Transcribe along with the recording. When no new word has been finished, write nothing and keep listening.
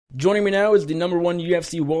Joining me now is the number one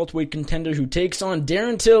UFC welterweight contender who takes on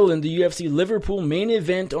Darren Till in the UFC Liverpool main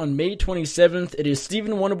event on May 27th. It is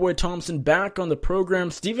Stephen Wonderboy Thompson back on the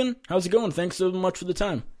program. Stephen, how's it going? Thanks so much for the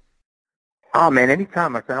time. Oh, man,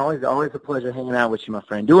 anytime, my friend. Always a pleasure hanging out with you, my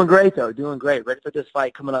friend. Doing great, though. Doing great. Ready for this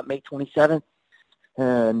fight coming up May 27th.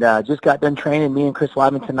 And just got done training, me and Chris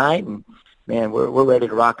Weidman tonight. And, man, we're ready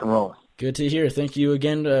to rock and roll. Good to hear. Thank you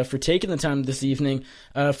again for taking the time this evening.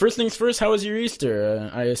 First things first, how was your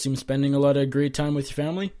Easter? I assume spending a lot of great time with your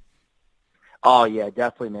family? Oh, yeah,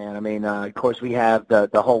 definitely, man. I mean, of course, we have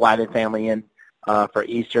the whole Weidman family in for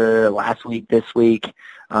Easter last week, this week.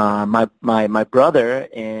 My brother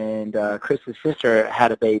and Chris's sister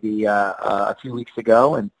had a baby a few weeks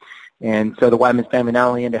ago, and so the Weidman family not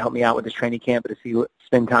only in to help me out with this training camp, but to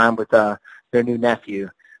spend time with their new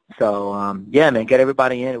nephew. So, yeah, man, get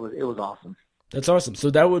everybody in. It was awesome. That's awesome. So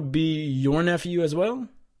that would be your nephew as well?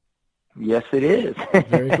 Yes, it is.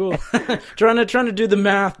 Very cool. trying to do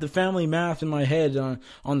the family math in my head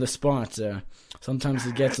on the spot. Sometimes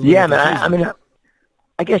it gets a little confusing.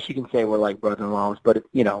 I guess you can say we're like brother-in-laws, but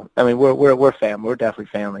we're family. We're definitely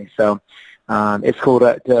family. So it's cool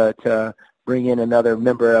to bring in another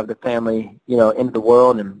member of the family, into the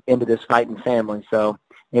world and into this fighting family. So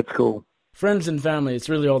it's cool. Friends and family, it's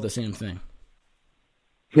really all the same thing.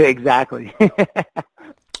 Yeah, exactly.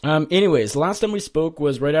 Anyways, last time we spoke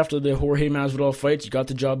was right after the Jorge Masvidal fight. You got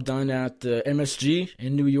the job done at MSG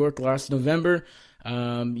in New York last November.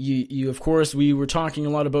 You of course, we were talking a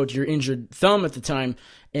lot about your injured thumb at the time,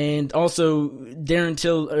 and also Darren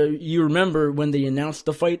Till. You remember when they announced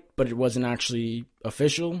the fight, but it wasn't actually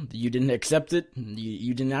official. You didn't accept it.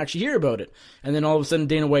 You didn't actually hear about it, and then all of a sudden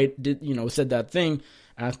Dana White said that thing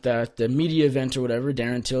at that media event or whatever,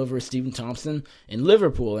 Darren Till versus Stephen Thompson in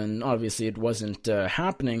Liverpool, and obviously it wasn't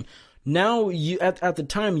happening. Now, you at the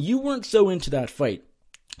time, you weren't so into that fight.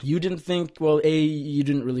 You didn't think, you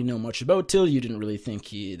didn't really know much about Till. You didn't really think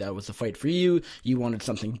that was a fight for you. You wanted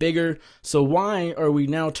something bigger. So why are we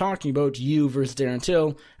now talking about you versus Darren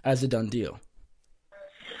Till as a done deal?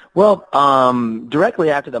 Well,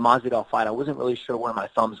 directly after the Masvidal fight, I wasn't really sure where my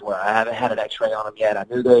thumbs were. I haven't had an X-ray on them yet. I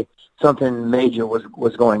knew something major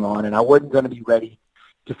was going on, and I wasn't going to be ready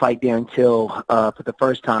to fight Darren Till for the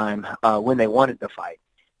first time when they wanted to fight.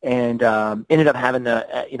 And ended up having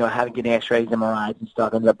getting X-rays, MRIs, and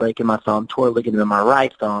stuff. Ended up breaking my thumb, tore a ligament in my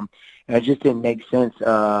right thumb, and it just didn't make sense,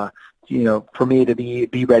 for me to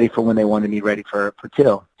be ready for when they wanted me ready for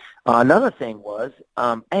Till. Another thing was,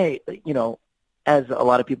 as a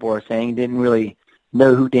lot of people were saying, didn't really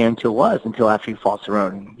know who Darren Till was until after he fought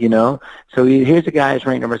Cerrone, So here's a guy who's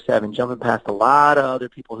ranked number 7, jumping past a lot of other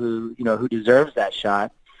people who deserves that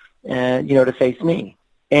shot, and, to face me.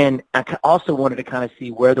 And I also wanted to kind of see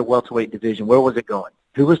where the welterweight division, where was it going?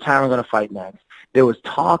 Who was Tyron going to fight next? There was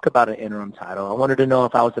talk about an interim title. I wanted to know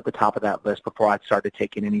if I was at the top of that list before I started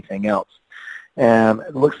taking anything else.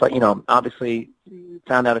 It looks like, obviously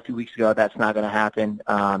found out a few weeks ago that's not going to happen.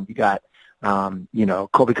 You got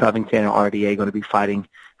Colby Covington and RDA going to be fighting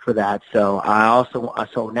for that. So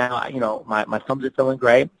now, my thumbs are feeling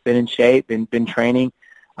great, been in shape, been training,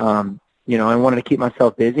 I wanted to keep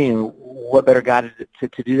myself busy, and what better guy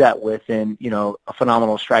to do that with than, a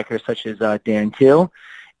phenomenal striker such as Darren Till.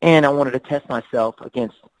 And I wanted to test myself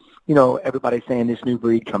against, everybody saying this new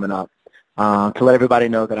breed coming up, to let everybody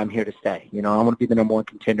know that I'm here to stay. I want to be the number one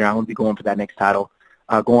contender. I want to be going for that next title.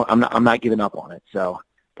 I'm not giving up on it. So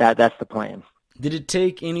that's the plan. Did it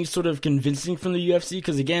take any sort of convincing from the UFC?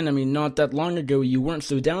 Because again, not that long ago you weren't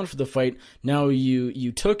so down for the fight. Now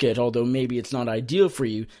you took it, although maybe it's not ideal for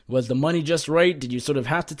you. Was the money just right? Did you sort of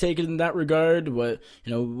have to take it in that regard? Was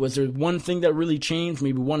there one thing that really changed?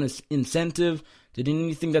 Maybe one incentive? Did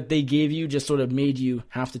anything that they gave you just sort of made you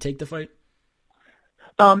have to take the fight?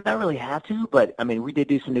 Not really have to, but we did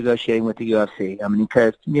do some negotiating with the UFC.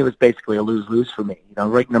 Because to me it was basically a lose-lose for me.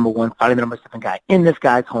 Ranked number 1, fighting the number 7 guy in this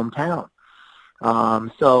guy's hometown.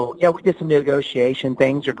 So yeah, we did some negotiation.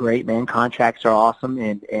 Things are great, man. Contracts are awesome,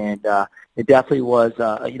 and it definitely was,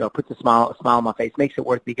 puts a smile on my face. Makes it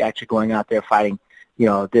worth me actually going out there fighting,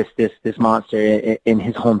 this monster in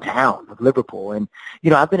his hometown of Liverpool. And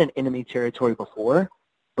I've been in enemy territory before,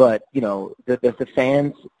 but the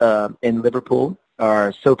fans in Liverpool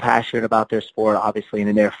are so passionate about their sport, obviously,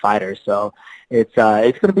 and they're fighters. So it's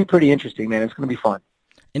going to be pretty interesting, man. It's going to be fun.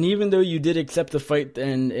 And even though you did accept the fight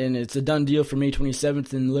and it's a done deal for May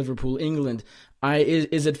 27th in Liverpool, England,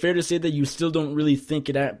 is it fair to say that you still don't really think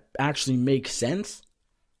it actually makes sense?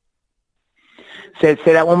 Say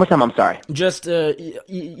that one more time. I'm sorry. Just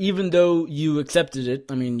even though you accepted it,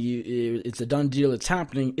 I mean, it's a done deal. It's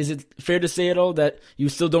happening. Is it fair to say at all that you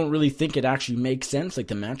still don't really think it actually makes sense, like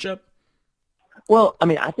the matchup? Well, I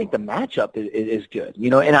mean, I think the matchup is good,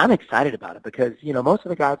 and I'm excited about it because, most of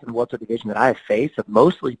the guys in the welter division that I have faced have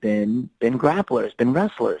mostly been grapplers, been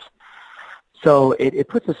wrestlers. So it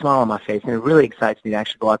puts a smile on my face, and it really excites me to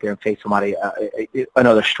actually go out there and face somebody,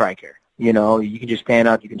 another striker. You can just stand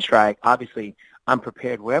up, you can strike. Obviously, I'm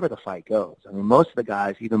prepared wherever the fight goes. I mean, most of the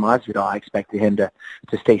guys, even Masvidal, I expected him to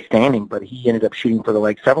stay standing, but he ended up shooting for the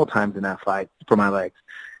legs several times in that fight, for my legs.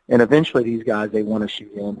 And eventually these guys, they want to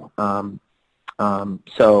shoot in.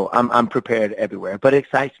 So I'm prepared everywhere. But it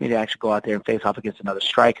excites me to actually go out there and face off against another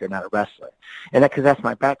striker, not a wrestler. And because that's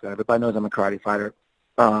my background. Everybody knows I'm a karate fighter.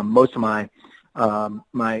 Most of my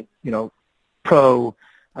pro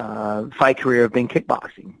fight career have been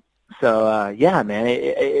kickboxing. So, yeah, man,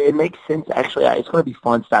 it makes sense. Actually, it's going to be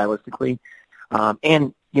fun stylistically.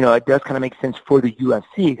 And, it does kind of make sense for the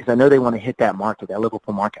UFC because I know they want to hit that market, that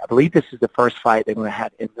Liverpool market. I believe this is the first fight they're going to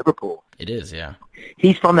have in Liverpool. It is, yeah.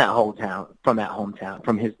 He's from that hometown, from his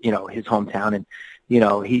hometown. And,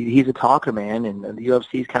 he's a talker, man. And the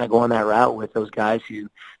UFC is kind of going that route with those guys who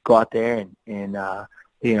go out there and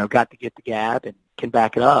got to get the gab and can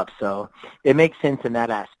back it up. So it makes sense in that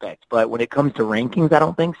aspect. But when it comes to rankings, I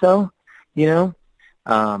don't think so,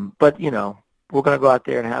 But, we're going to go out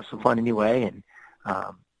there and have some fun anyway. And,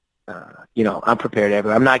 I'm prepared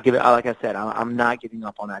everywhere. I'm not giving, like I said, I'm not giving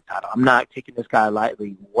up on that title. I'm not taking this guy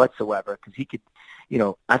lightly whatsoever because he could,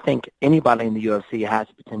 I think anybody in the UFC has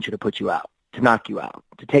the potential to put you out, to knock you out,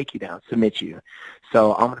 to take you down, submit you.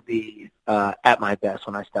 So I'm going to be at my best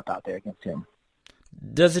when I step out there against him.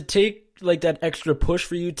 Does it take like that extra push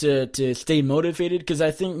for you to stay motivated? Because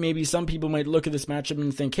I think maybe some people might look at this matchup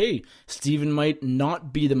and think, hey, Steven might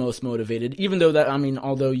not be the most motivated, even though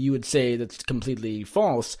although you would say that's completely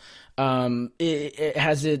false. Or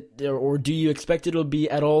do you expect it'll be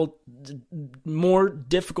at all more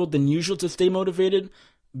difficult than usual to stay motivated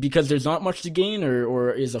because there's not much to gain,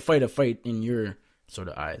 or is a fight in your sort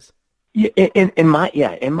of eyes? Yeah, in my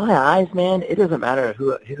eyes, man, it doesn't matter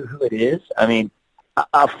who it is. I mean,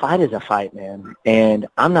 a fight is a fight, man, and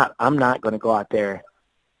I'm not going to go out there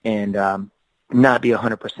and not be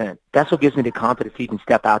 100%. That's what gives me the confidence to even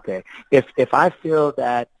step out there. If I feel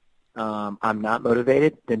that I'm not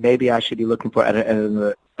motivated, then maybe I should be looking for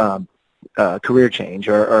a career change,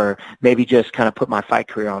 or maybe just kind of put my fight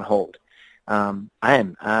career on hold. I'm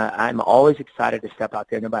always excited to step out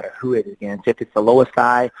there, no matter who it is against. If it's the lowest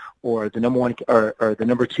guy, or the number one, or the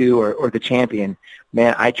number two, or the champion,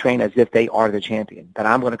 man, I train as if they are the champion. That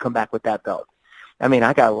I'm going to come back with that belt. I mean,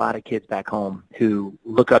 I got a lot of kids back home who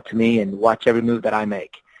look up to me and watch every move that I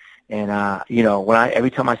make. And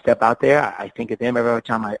every time I step out there, I think of them. Every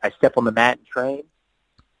time I step on the mat and train,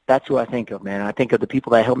 that's who I think of, man. I think of the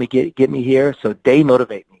people that helped me get me here, so they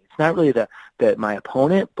motivate me. It's not really my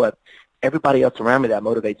opponent, but everybody else around me that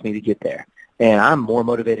motivates me to get there. And I'm more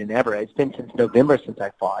motivated than ever. It's been since November since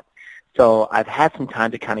I fought. So I've had some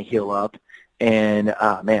time to kind of heal up. And,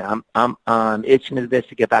 man, I'm itching to this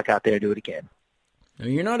to get back out there and do it again. Now,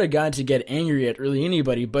 you're not a guy to get angry at really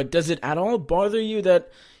anybody, but does it at all bother you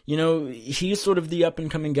that, he's sort of the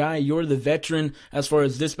up-and-coming guy, you're the veteran as far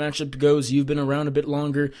as this matchup goes, you've been around a bit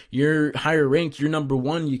longer, you're higher ranked, you're number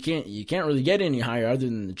one, you can't really get any higher other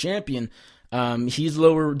than the champion. He's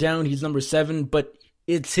lower down, he's number 7, but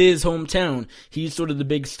it's his hometown. He's sort of the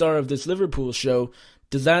big star of this Liverpool show.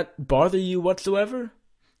 Does that bother you whatsoever?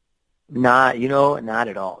 Not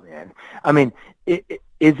at all, man. I mean,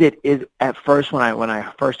 is at first when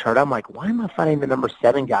I first heard, I'm like, why am I fighting the number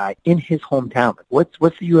 7 guy in his hometown? What's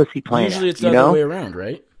the UFC playing? Usually it's the other way around,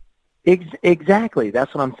 right? Exactly.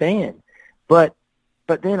 That's what I'm saying. But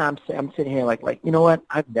then I'm sitting here like, you know what?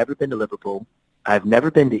 I've never been to Liverpool. I've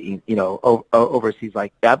never been to, overseas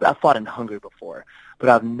like that. I've fought in Hungary before, but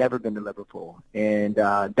I've never been to Liverpool. And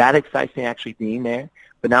that excites me actually being there.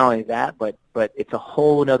 But not only that, but it's a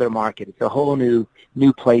whole other market. It's a whole new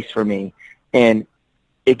place for me. And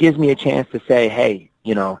it gives me a chance to say, hey,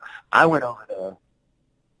 I went over to,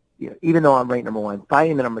 even though I'm ranked number 1,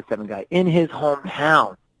 fighting the number 7 guy in his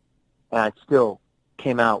hometown, and I still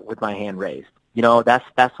came out with my hand raised. That's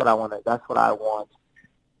what I want. That's what I want.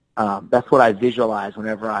 That's what I visualize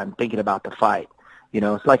whenever I'm thinking about the fight.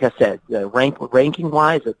 So like I said,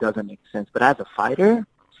 ranking-wise, it doesn't make sense. But as a fighter,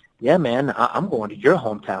 yeah, man, I'm going to your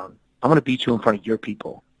hometown. I'm going to beat you in front of your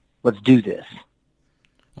people. Let's do this.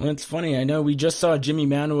 Well, it's funny. I know we just saw Jimmy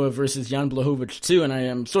Manuwa versus Jan Blachowicz too, and I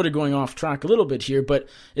am sort of going off track a little bit here, but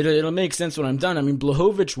it'll make sense when I'm done. I mean,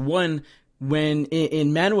 Blachowicz won when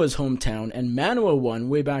in Manua's hometown, and Manua won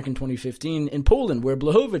way back in 2015 in Poland, where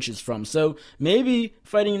Blachowicz is from. So maybe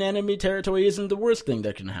fighting in enemy territory isn't the worst thing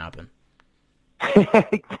that can happen.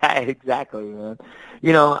 Exactly, man.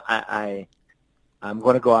 You know, I'm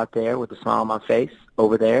going to go out there with a smile on my face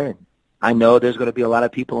over there, and I know there's going to be a lot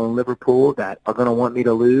of people in Liverpool that are going to want me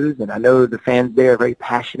to lose, and I know the fans there are very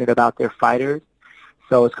passionate about their fighters.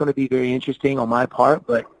 So it's going to be very interesting on my part,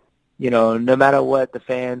 but, you know, no matter what the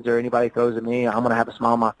fans or anybody throws at me, I'm going to have a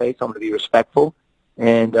smile on my face. I'm going to be respectful,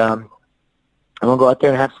 and I'm going to go out there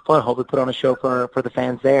and have some fun, hopefully put on a show for the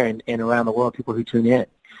fans there and around the world, people who tune in.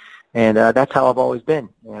 And that's how I've always been.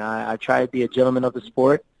 And I try to be a gentleman of the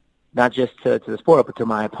sport, not just to the sport, but to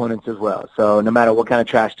my opponents as well. So no matter what kind of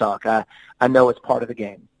trash talk, I know it's part of the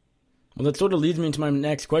game. Well, that sort of leads me into my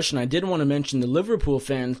next question. I did want to mention the Liverpool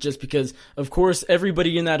fans just because, of course,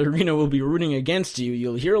 everybody in that arena will be rooting against you.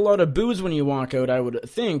 You'll hear a lot of boos when you walk out, I would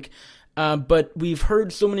think. But we've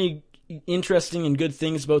heard so many interesting and good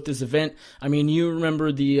things about this event. I mean, you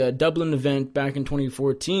remember the Dublin event back in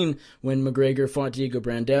 2014 when McGregor fought Diego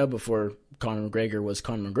Brandao before Conor McGregor was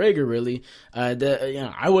Conor McGregor, really.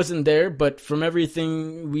 I wasn't there, but from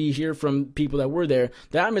everything we hear from people that were there,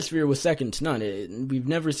 the atmosphere was second to none. We've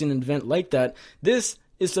never seen an event like that. This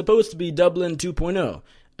is supposed to be Dublin 2.0.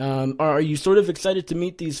 Are you sort of excited to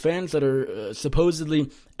meet these fans that are supposedly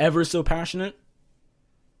ever so passionate?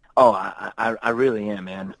 Oh, I really am,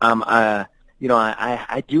 man. I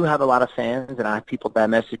do have a lot of fans, and I have people that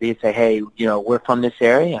message me and say, hey, you know, we're from this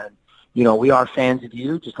area, and, you know, we are fans of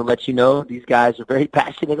you. Just to let you know, these guys are very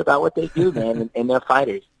passionate about what they do, man, and they're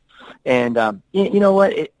fighters. And you know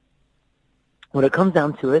what? When it comes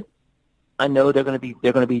down to it, I know they're going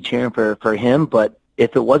to be cheering for him. But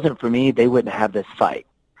if it wasn't for me, they wouldn't have this fight.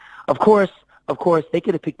 Of course, they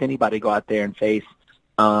could have picked anybody to go out there and face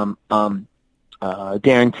Darren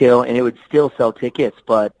Till, and it would still sell tickets.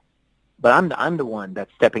 But I'm the one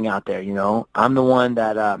that's stepping out there. You know, I'm the one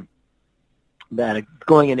that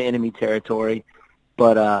going into enemy territory,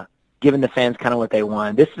 but giving the fans kind of what they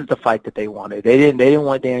want. This is the fight that they wanted. They didn't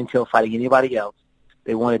want Darren Till fighting anybody else.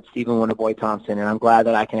 They wanted Stephen Wonderboy Thompson, and I'm glad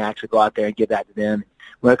that I can actually go out there and give that to them.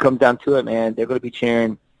 When it comes down to it, man, they're going to be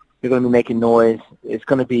cheering. They're going to be making noise. It's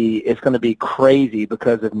going to be crazy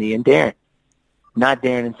because of me and Darren, not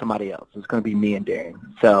Darren and somebody else. It's going to be me and Darren.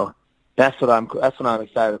 So that's what I'm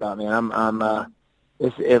excited about, man.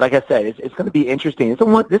 Like I said, it's going to be interesting.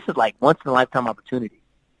 This is like once in a lifetime opportunity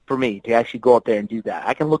for me to actually go up there and do that.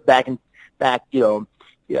 I can look back,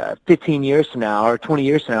 15 years from now or 20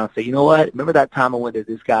 years from now and say, you know what? Remember that time I went to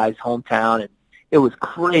this guy's hometown and it was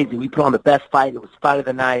crazy. We put on the best fight. It was fight of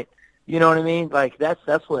the night. You know what I mean? Like that's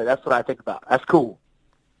what I think about. That's cool.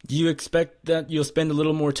 Do you expect that you'll spend a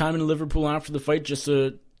little more time in Liverpool after the fight just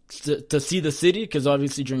to see the city? Because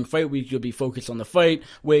obviously during fight week you'll be focused on the fight,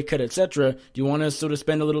 weight cut, etc. Do you want to sort of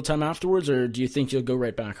spend a little time afterwards, or do you think you'll go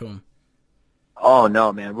right back home? Oh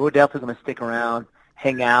no, man, we're definitely going to stick around,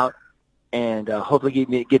 hang out, and hopefully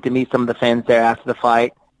get to meet some of the fans there after the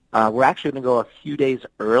fight. We're actually going to go a few days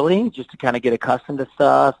early just to kind of get accustomed to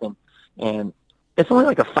stuff, and it's only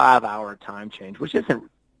like a 5-hour time change, which it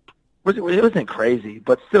wasn't crazy,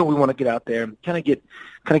 but still we want to get out there and kind of get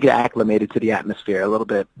acclimated to the atmosphere a little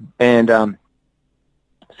bit. And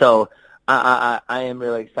so I am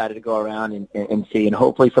really excited to go around and see, and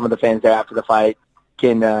hopefully some of the fans there after the fight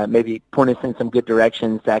can maybe point us in some good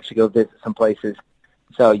directions to actually go visit some places.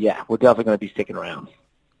 So yeah, we're definitely going to be sticking around.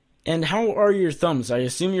 And how are your thumbs? I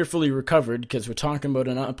assume you're fully recovered because we're talking about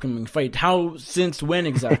an upcoming fight. Since when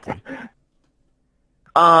exactly?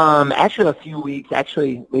 Actually a few weeks.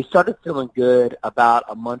 Actually, we started feeling good about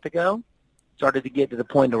a month ago. Started to get to the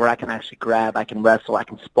point where I can actually grab, I can wrestle, I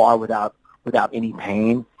can spar without any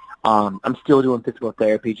pain. I'm still doing physical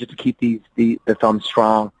therapy just to keep the thumbs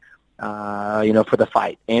strong, for the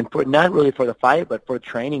fight. And for not really for the fight, but for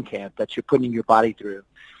training camp that you're putting your body through.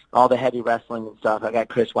 All the heavy wrestling and stuff. I got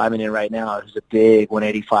Chris Wyman in right now, who's a big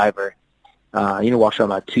 185er. Walks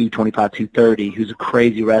around about 225, 230, who's a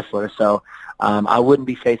crazy wrestler. So I wouldn't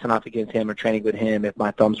be facing off against him or training with him if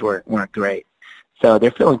my thumbs weren't great. So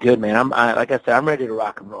they're feeling good, man. Like I said, I'm ready to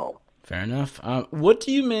rock and roll. Fair enough. What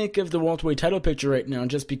do you make of the welterweight title picture right now?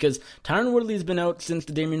 Just because Tyron Woodley's been out since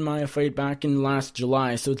the Damian Maia fight back in last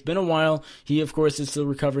July, so it's been a while. He, of course, is still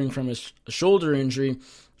recovering from his shoulder injury.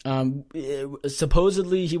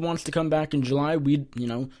 Supposedly he wants to come back in July.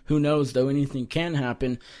 Who knows, though, anything can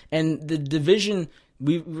happen. And the division,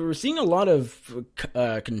 we're seeing a lot of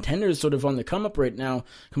contenders sort of on the come up right now.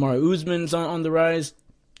 Kamaru Usman's on the rise.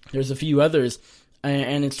 There's a few others.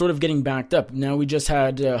 and it's sort of getting backed up. Now we just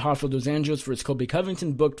had Rafael dos Anjos versus Colby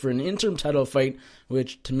Covington booked for an interim title fight,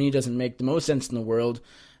 which to me doesn't make the most sense in the world.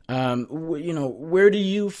 Where do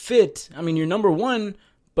you fit? I mean, you're number one,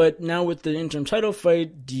 but now with the interim title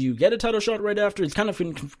fight, do you get a title shot right after? It's kind of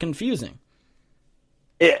confusing.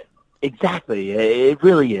 Exactly. It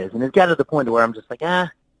really is. And it's got to the point where I'm just like,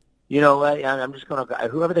 you know what? I'm just going to,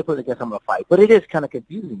 whoever they put against, I'm going to fight. But it is kind of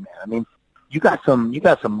confusing, man. I mean, you got some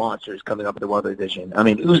monsters coming up in the welterweight division. I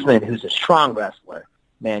mean, Usman, who's a strong wrestler,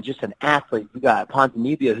 man, just an athlete. You got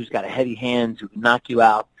Ponzinibbio, who's got a heavy hands, who can knock you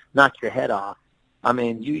out, knock your head off. I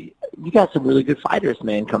mean, you got some really good fighters,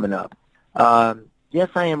 man, coming up. Yes,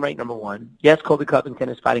 I am ranked number one. Yes, Colby Covington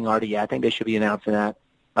is fighting already. I think they should be announcing that.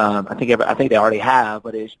 I think they already have,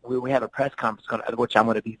 but we have a press conference, which I'm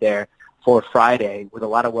going to be there for Friday, with a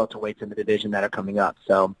lot of welterweights in the division that are coming up.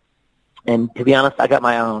 So. And to be honest, I got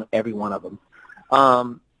my eye on every one of them.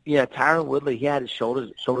 Tyron Woodley, he had his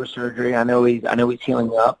shoulder surgery. I know he's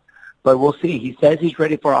healing up, but we'll see. He says he's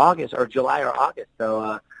ready for August or July or August.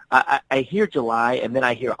 So I hear July and then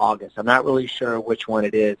I hear August. I'm not really sure which one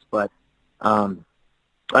it is, but I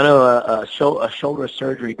know a shoulder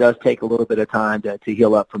surgery does take a little bit of time to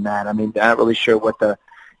heal up from that. I mean, I'm not really sure what the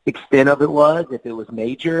extent of it was, if it was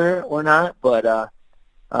major or not, but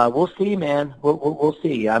we'll see, man. We'll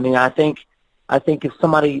see. I mean, I think if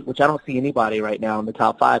somebody, which I don't see anybody right now in the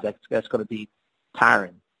top five, that's going to be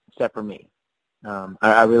Tyron, except for me.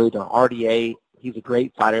 I really don't. RDA, he's a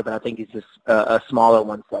great fighter, but I think he's just a smaller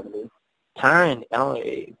 170. Tyron,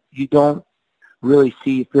 you don't really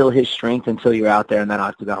feel his strength until you're out there in that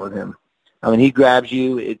octagon with him. I mean, he grabs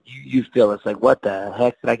you, you feel it's like, what the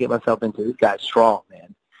heck did I get myself into? This guy's strong,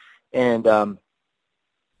 man. And the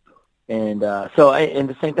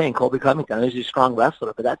same thing, Colby Covington. He's a strong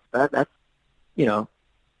wrestler, but that's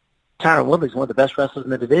Tyron Woodley's one of the best wrestlers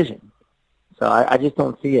in the division. So I just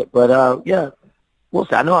don't see it. But we'll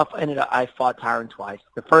see. I know I fought Tyron twice.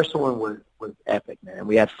 The first one was epic, man.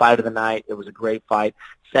 We had fight of the night. It was a great fight.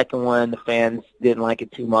 Second one, the fans didn't like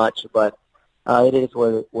it too much, but it is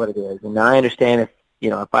what it is. And I understand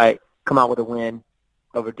if I come out with a win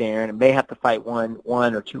over Darren, I may have to fight one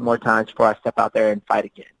or two more times before I step out there and fight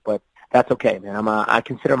again. But that's okay, man. I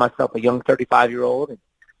consider myself a young 35-year-old,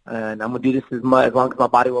 and I'm gonna do this as long as my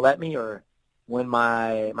body will let me, or when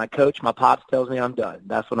my coach, my pops, tells me I'm done.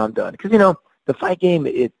 That's when I'm done. Because the fight game,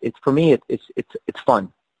 it's for me, it's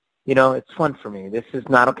fun. It's fun for me.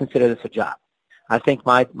 I don't consider this a job. I think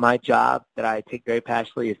my job that I take very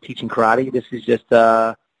passionately is teaching karate. This is just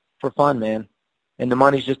for fun, man, and the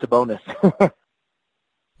money's just a bonus.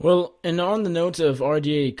 Well, and on the note of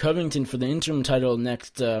RDA Covington for the interim title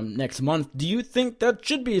next month, do you think that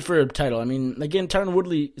should be for a title? I mean, again, Tyron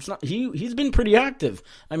Woodley, it's not he's been pretty active.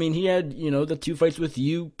 I mean, he had the two fights with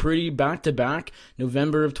you pretty back to back,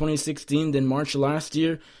 November of 2016, then March of last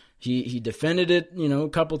year. He defended it, a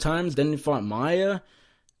couple times. Then he fought Maya.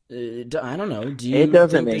 I don't know. Do you think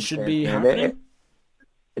this should be happening?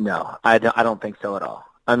 No, I don't think so at all.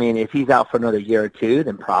 I mean, if he's out for another year or two,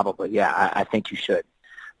 then probably, yeah, I think you should.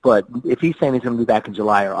 But if he's saying he's going to be back in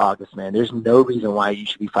July or August, man, there's no reason why you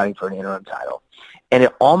should be fighting for an interim title. And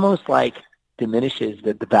it almost diminishes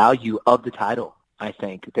the value of the title, I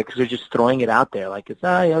think, because they're just throwing it out there like it's,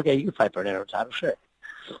 okay, you can fight for an interim title, sure.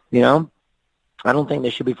 I don't think they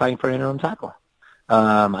should be fighting for an interim title.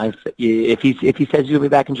 If he says he's going to be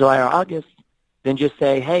back in July or August, then just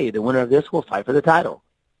say, hey, the winner of this will fight for the title.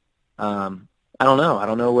 I don't know. I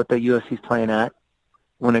don't know what the UFC's playing at.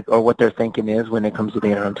 Or what their thinking is when it comes to the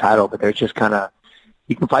interim title, but they're just kind of,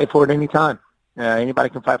 you can fight for it anytime.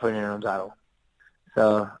 Anybody can fight for an interim title.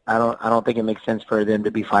 So I don't think it makes sense for them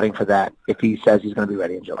to be fighting for that if he says he's going to be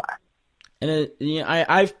ready in July. And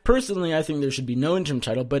I personally think there should be no interim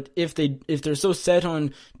title. But if they're so set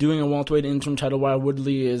on doing a welterweight interim title while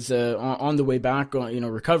Woodley is on the way back,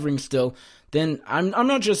 recovering still, then I'm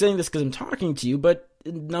not just saying this because I'm talking to you, but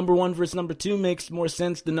number one versus number two makes more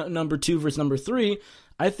sense than number two versus number three.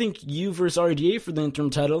 I think you versus RDA for the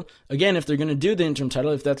interim title. Again, if they're going to do the interim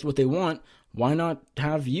title, if that's what they want, why not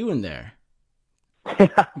have you in there?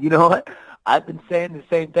 You know what? I've been saying the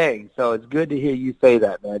same thing, so it's good to hear you say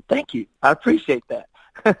that, man. Thank you. I appreciate that.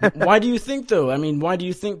 Why do you think, though? I mean, why do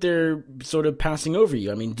you think they're sort of passing over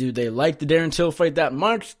you? I mean, do they like the Darren Till fight that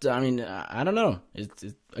much? I mean, I don't know. It's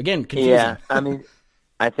again, confusing. Yeah, I mean,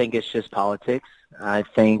 I think it's just politics. I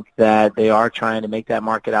think that they are trying to make that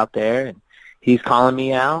market out there, and he's calling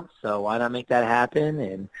me out, so why not make that happen?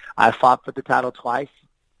 And I fought for the title twice,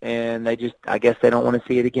 and I guess they don't want to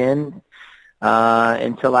see it again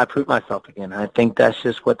until I prove myself again. I think that's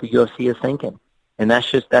just what the UFC is thinking, and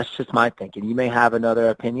that's just my thinking. You may have another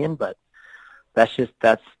opinion, but That's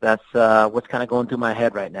what's kind of going through my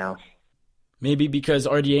head right now. Maybe because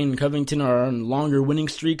RDA and Covington are on longer winning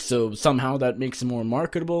streaks, so somehow that makes them more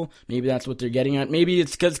marketable. Maybe that's what they're getting at. Maybe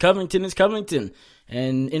it's because Covington is Covington.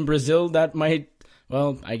 And in Brazil, that might,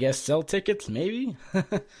 well, I guess sell tickets, maybe?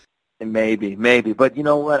 Maybe. But you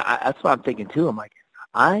know what? That's what I'm thinking, too. I'm like,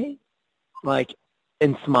 I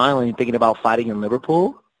am smiling thinking about fighting in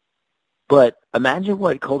Liverpool. But imagine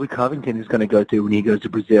what Colby Covington is going to go through when he goes to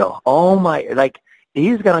Brazil. Oh, my,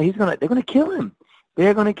 they're going to kill him.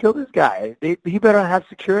 They're going to kill this guy. He better have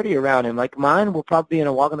security around him. Like, mine will probably be in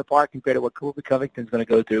a walk in the park compared to what Colby Covington's going to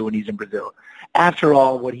go through when he's in Brazil. After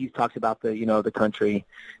all, what he's talked about the country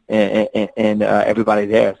and everybody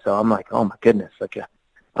there. So I'm like, oh my goodness.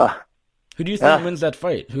 Who do you think wins that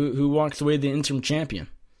fight? Who walks away the interim champion?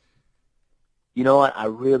 You know what? I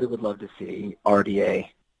really would love to see RDA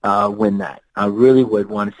win that. I really would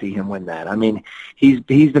want to see him win that. I mean, he's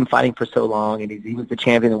been fighting for so long, and he was the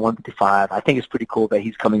champion in 155. I think it's pretty cool that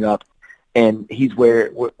he's coming up, and he's where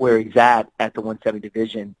he's at the 170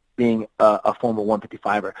 division, being a former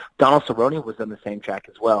 155er. Donald Cerrone was on the same track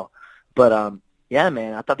as well. But, yeah,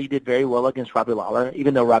 man, I thought he did very well against Robbie Lawler,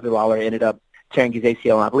 even though Robbie Lawler ended up tearing his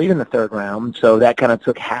ACL, I believe, in the third round. So that kind of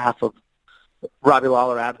took half of Robbie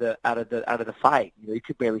Lawler out of the fight. He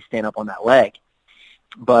could barely stand up on that leg.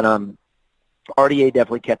 But RDA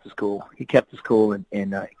definitely kept his cool. He kept his cool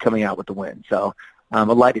and coming out with the win. So I'd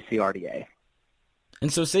like to see RDA.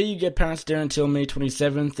 And so say you get past Darren Till May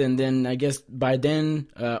 27th, and then I guess by then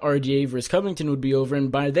RDA versus Covington would be over,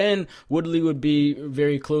 and by then Woodley would be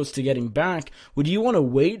very close to getting back. Would you want to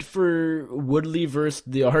wait for Woodley versus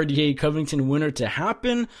the RDA Covington winner to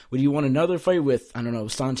happen? Would you want another fight with, I don't know,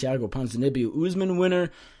 Santiago Ponzinibbio Usman winner?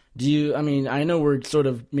 I know we're sort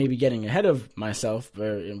of maybe getting ahead of myself,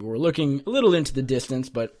 we're looking a little into the distance,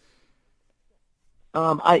 but...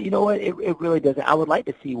 you know what? It really doesn't. I would like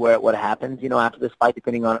to see what happens, after this fight,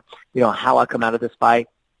 depending on, how I come out of this fight,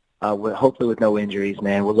 hopefully with no injuries,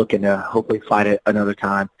 man. We're looking to hopefully fight it another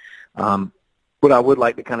time. But I would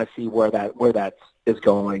like to kind of see where that is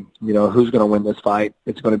going. Who's going to win this fight?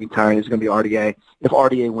 It's going to be Tyron. It's going to be RDA. If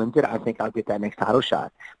RDA wins it, I think I'll get that next title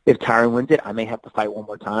shot. If Tyron wins it, I may have to fight one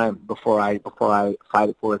more time before I fight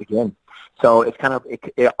it for it again. So it's kind of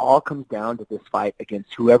it all comes down to this fight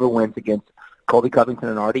against whoever wins against Colby Covington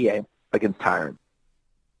and RDA against Tyron.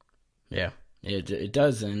 Yeah, it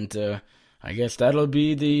does, and I guess that'll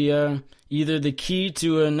be the either the key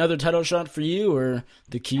to another title shot for you or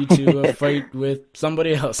the key to a fight with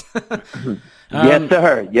somebody else.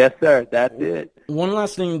 Yes, sir. That's it. One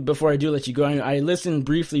last thing before I do let you go. I listened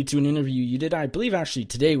briefly to an interview you did, I believe actually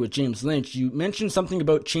today, with James Lynch. You mentioned something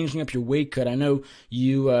about changing up your weight cut. I know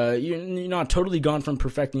you're not totally gone from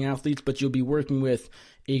perfecting athletes, but you'll be working with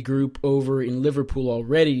a group over in Liverpool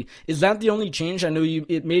already. Is that the only change? I know you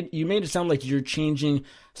made it sound like you're changing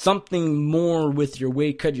something more with your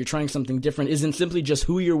weight cut. You're trying something different. Isn't it simply just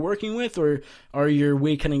who you're working with, or are your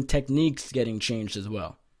weight cutting techniques getting changed as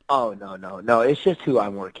well? Oh, no. It's just who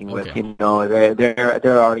I'm working with.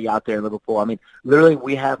 They're already out there in Liverpool. I mean, literally,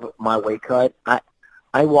 we have my weight cut.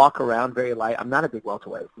 I walk around very light. I'm not a big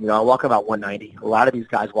welterweight. I walk about 190. A lot of these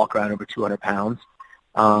guys walk around over 200 pounds.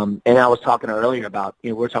 And I was talking earlier about,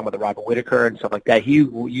 we were talking about the Robert Whittaker and stuff like that. He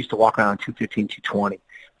used to walk around 215, 220.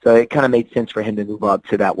 So it kind of made sense for him to move up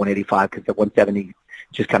to that 185 because the 170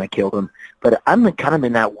 just kind of killed him. But I'm kind of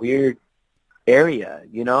in that weird area,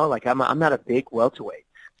 I'm not a big welterweight.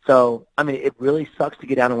 So, it really sucks to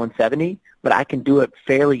get down to 170, but I can do it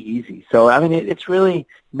fairly easy. So, it's really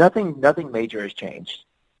nothing major has changed.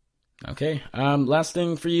 Okay. Last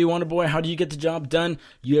thing for you, Wonderboy. How do you get the job done?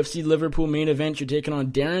 UFC Liverpool main event. You're taking on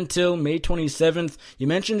Darren Till, May 27th. You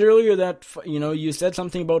mentioned earlier that, you said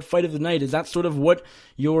something about fight of the night. Is that sort of what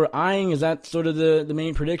you're eyeing? Is that sort of the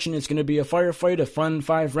main prediction? It's going to be a firefight, a fun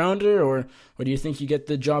 5-rounder, or do you think you get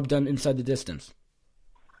the job done inside the distance?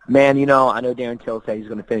 Man, I know Darren Till said he's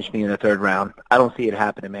going to finish me in the third round. I don't see it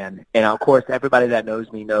happening, man. And, of course, everybody that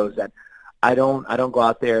knows me knows that I don't go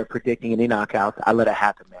out there predicting any knockouts. I let it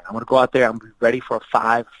happen, man. I'm going to go out there. I'm ready for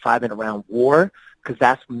a five-in-a-round war because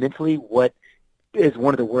that's mentally what is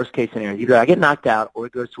one of the worst-case scenarios. Either I get knocked out or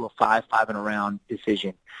it goes to a five-in-a-round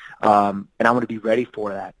decision. And I'm going to be ready for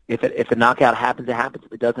that. If a knockout happens, it happens.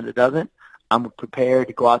 If it doesn't, it doesn't. I'm prepared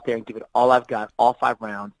to go out there and give it all I've got, all 5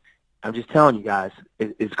 rounds. I'm just telling you guys,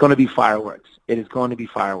 it's going to be fireworks. It is going to be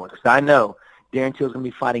fireworks. I know Darren Till is going to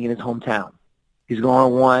be fighting in his hometown. He's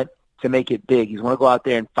going to want to make it big. He's going to go out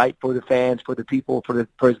there and fight for the fans, for the people, for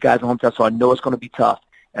his guys in the hometown. So I know it's going to be tough,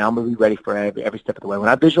 and I'm going to be ready for every step of the way. When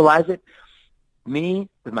I visualize it, me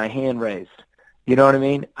with my hand raised, You know what I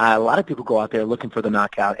mean? A lot of people go out there looking for the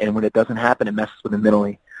knockout, and when it doesn't happen, it messes with them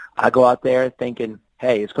mentally. I go out there thinking,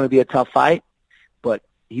 hey, it's going to be a tough fight, but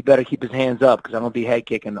he better keep his hands up because I'm going to be head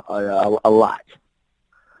kicking a lot.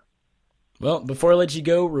 Well, before I let you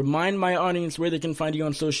go, remind my audience where they can find you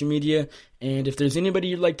on social media, and if there's anybody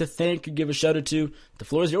you'd like to thank or give a shout out to, the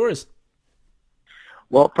floor is yours.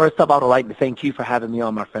 Well, first up, I would like to thank you for having me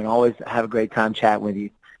on, my friend. Always have a great time chatting with you.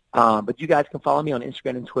 But you guys can follow me on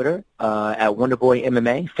Instagram and Twitter at Wonderboy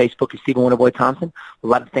MMA. Facebook is Stephen Wonderboy Thompson. I'd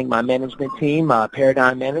like to thank my management team,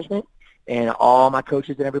 Paradigm Management, and all my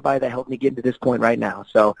coaches and everybody that helped me get to this point right now.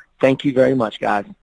 So thank you very much, guys.